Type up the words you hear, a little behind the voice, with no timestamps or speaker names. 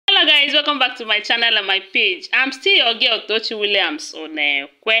Hello guys, welcome back to my channel and my page. I'm still your girl Tochi Williams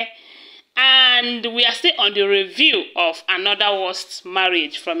Onekwe, and we are still on the review of Another Worst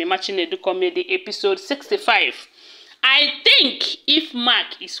Marriage from Imachinedu Comedy episode 65. I think if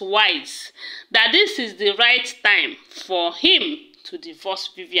Mark is wise, that this is the right time for him to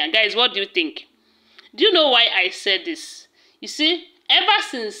divorce Vivian. Guys, what do you think? Do you know why I said this? You see, ever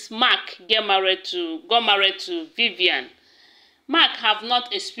since Mark got married to Vivian, Mark have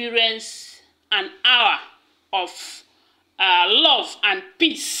not experienced an hour of love and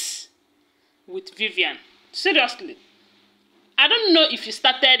peace with Vivian. Seriously. I don't know if you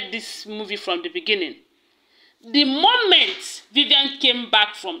started this movie from the beginning. The moment Vivian came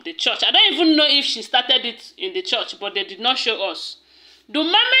back from the church, I don't even know if she started it in the church, but they did not show us. The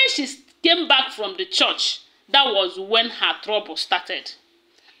moment she came back from the church, that was when her trouble started.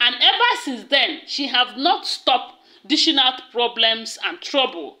 And ever since then, she have not stopped dishing out problems and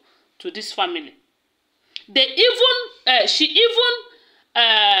trouble to this family. She even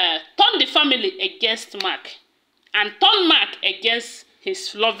turned the family against Mark and turned Mark against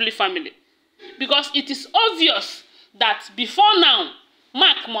his lovely family. Because it is obvious that before now,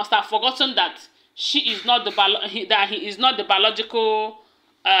 Mark must have forgotten that he is not the biological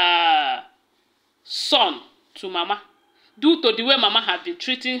son to Mama, due to the way Mama have been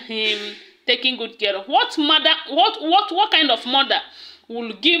treating him, taking good care of. What kind of mother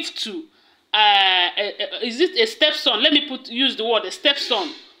will give to is it a stepson? Let me use the word a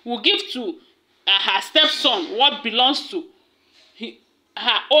stepson will give to her stepson what belongs to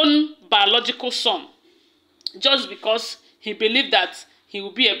her own biological son, just because he believed that he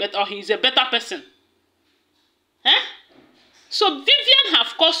will be he is a better person. So Vivian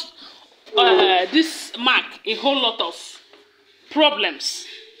have caused this Mark a whole lot of problems.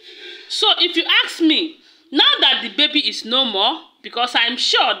 So if you ask me, now that the baby is no more, because I'm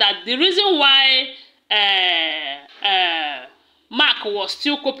sure that the reason why Mark was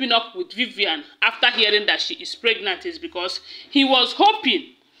still coping up with Vivian after hearing that she is pregnant is because he was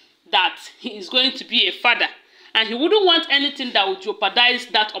hoping that he is going to be a father, and he wouldn't want anything that would jeopardize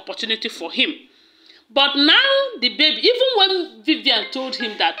that opportunity for him. But now the baby, even when Vivian told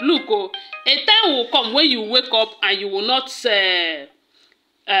him that, look, a time will come when you wake up and you will not see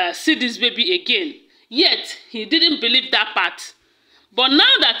this baby again. Yet, he didn't believe that part. But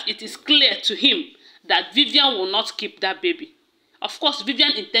now that it is clear to him that Vivian will not keep that baby. Of course,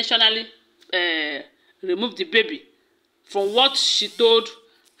 Vivian intentionally removed the baby from what she told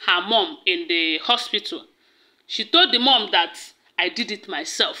her mom in the hospital. She told the mom that I did it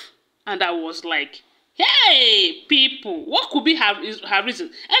myself. And I was like, hey, people, what could be her reason?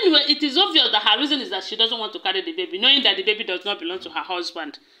 Anyway, it is obvious that her reason is that she doesn't want to carry the baby, knowing that the baby does not belong to her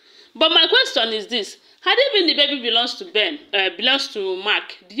husband. But my question is this: had it been the baby belongs to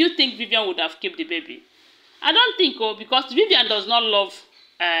Mark, do you think Vivian would have kept the baby? I don't think so, because Vivian does not love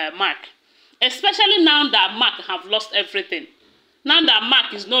Mark, especially now that Mark have lost everything. Now that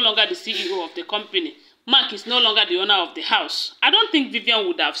Mark is no longer the CEO of the company, Mark is no longer the owner of the house. I don't think Vivian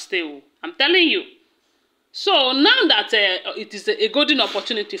would have stayed. I'm telling you. So now that it is a golden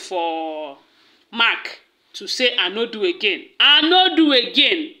opportunity for Mark to say, I no do again. I no do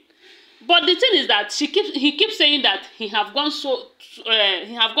again. But the thing is that he keeps saying that he have gone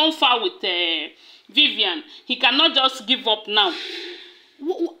far with Vivian. He cannot just give up now.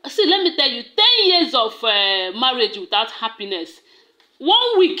 See, let me tell you, 10 years of marriage without happiness.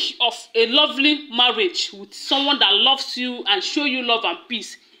 1 week of a lovely marriage with someone that loves you and show you love and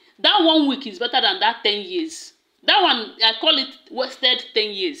peace. That 1 week is better than that 10 years. That one, I call it wasted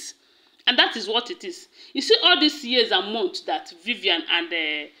 10 years. And that is what it is. You see, all these years and months that Vivian and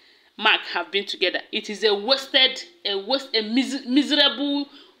Mark have been together, it is a miserable,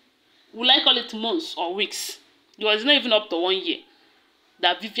 will I call it months or weeks? It was not even up to 1 year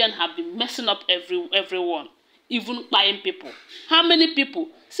that Vivian have been messing up everyone, even buying people. How many people?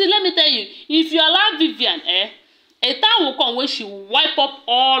 See, let me tell you, if you allow Vivian, a time will come when she will wipe up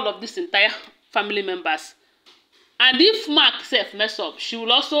all of this entire family members. And if Mark self mess up, she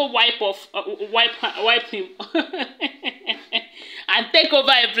will also wipe him and take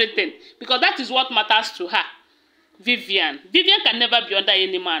over everything. Because that is what matters to her. Vivian can never be under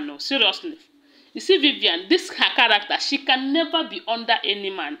any man. No, seriously. You see, Vivian, this her character, she can never be under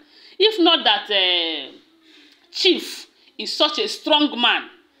any man. If not that Chief is such a strong man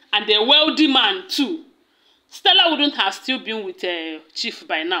and a wealthy man too, Stella wouldn't have still been with Chief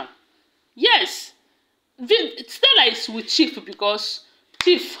by now. Yes, Stella is with Chief because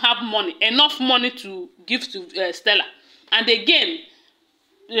Chief have money, enough money to give to Stella. And again,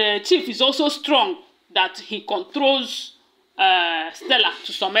 Chief is also strong that he controls Stella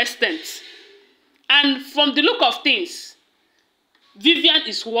to some extent. And from the look of things, Vivian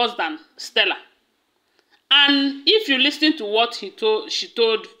is worse than Stella. And if you listen to what she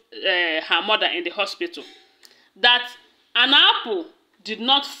told her mother in the hospital, that an apple did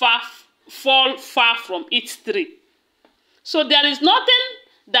not fall far from its tree. So there is nothing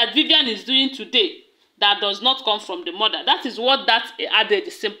that Vivian is doing today that does not come from the mother. That is what that adage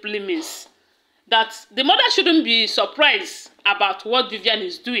simply means. That the mother shouldn't be surprised about what Vivian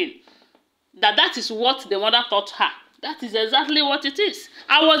is doing. That is what the mother taught her. That is exactly what it is.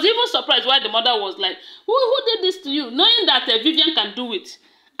 I was even surprised why the mother was like, who did this to you? Knowing that Vivian can do it.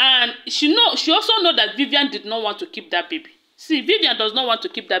 And she also know that Vivian did not want to keep that baby. See, Vivian does not want to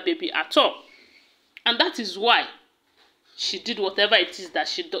keep that baby at all. And that is why she did whatever it is that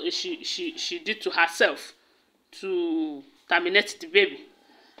she did to herself to terminate the baby.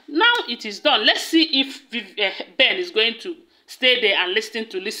 Now it is done. Let's see if Ben is going to stay there and listen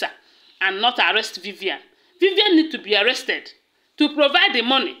to Lisa and not arrest Vivian. Vivian needs to be arrested to provide the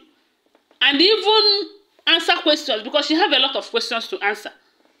money and even answer questions, because she have a lot of questions to answer.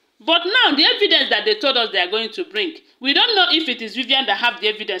 But now the evidence that they told us they are going to bring, we don't know if it is Vivian that have the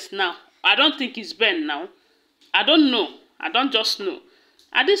evidence now. I don't think it's Ben now. I don't know. I don't just know.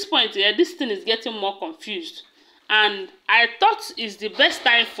 At this point, this thing is getting more confused. And I thought it's the best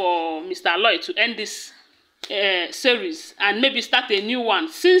time for Mr. Lloyd to end this series and maybe start a new one,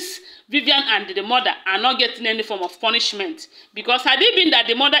 since Vivian and the mother are not getting any form of punishment. Because had it been that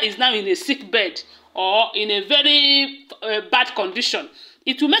the mother is now in a sick bed or in a very bad condition,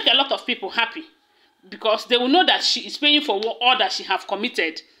 it will make a lot of people happy, because they will know that she is paying for all that she have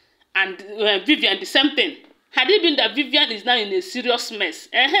committed. And Vivian, the same thing. Had it been that Vivian is now in a serious mess,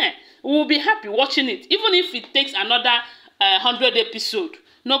 we will be happy watching it, even if it takes another 100 episode,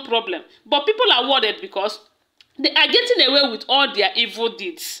 no problem. But people are worried because they are getting away with all their evil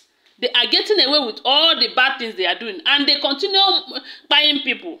deeds. They are getting away with all the bad things they are doing, and they continue buying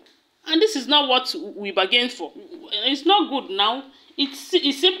people. And this is not what we bargained for. It's not good now. It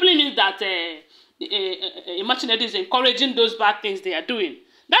simply means that Imaginary is encouraging those bad things they are doing.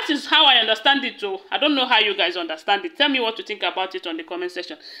 That is how I understand it too. I don't know how you guys understand it. Tell me what you think about it on the comment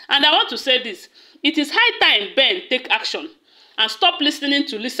section. And I want to say this. It is high time Ben take action and stop listening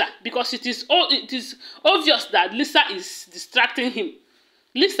to Lisa, because it is obvious that Lisa is distracting him.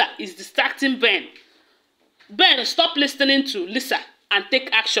 Lisa is distracting Ben. Ben, stop listening to Lisa and take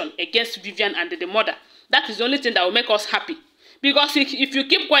action against Vivian and the mother. That is the only thing that will make us happy. Because if you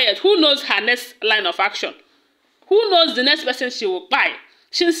keep quiet, who knows her next line of action? Who knows the next person she will buy?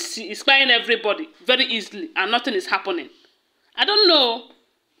 Since she is buying everybody very easily and nothing is happening. I don't know.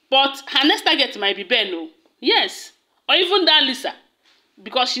 But her next target might be Ben, no? Yes. Or even that Lisa.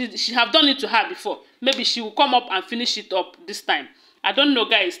 Because she have done it to her before. Maybe she will come up and finish it up this time. I don't know,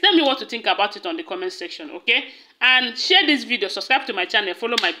 guys. Tell me what you think about it on the comment section, okay? And share this video, subscribe to my channel,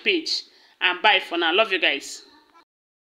 follow my page. And bye for now. Love you guys.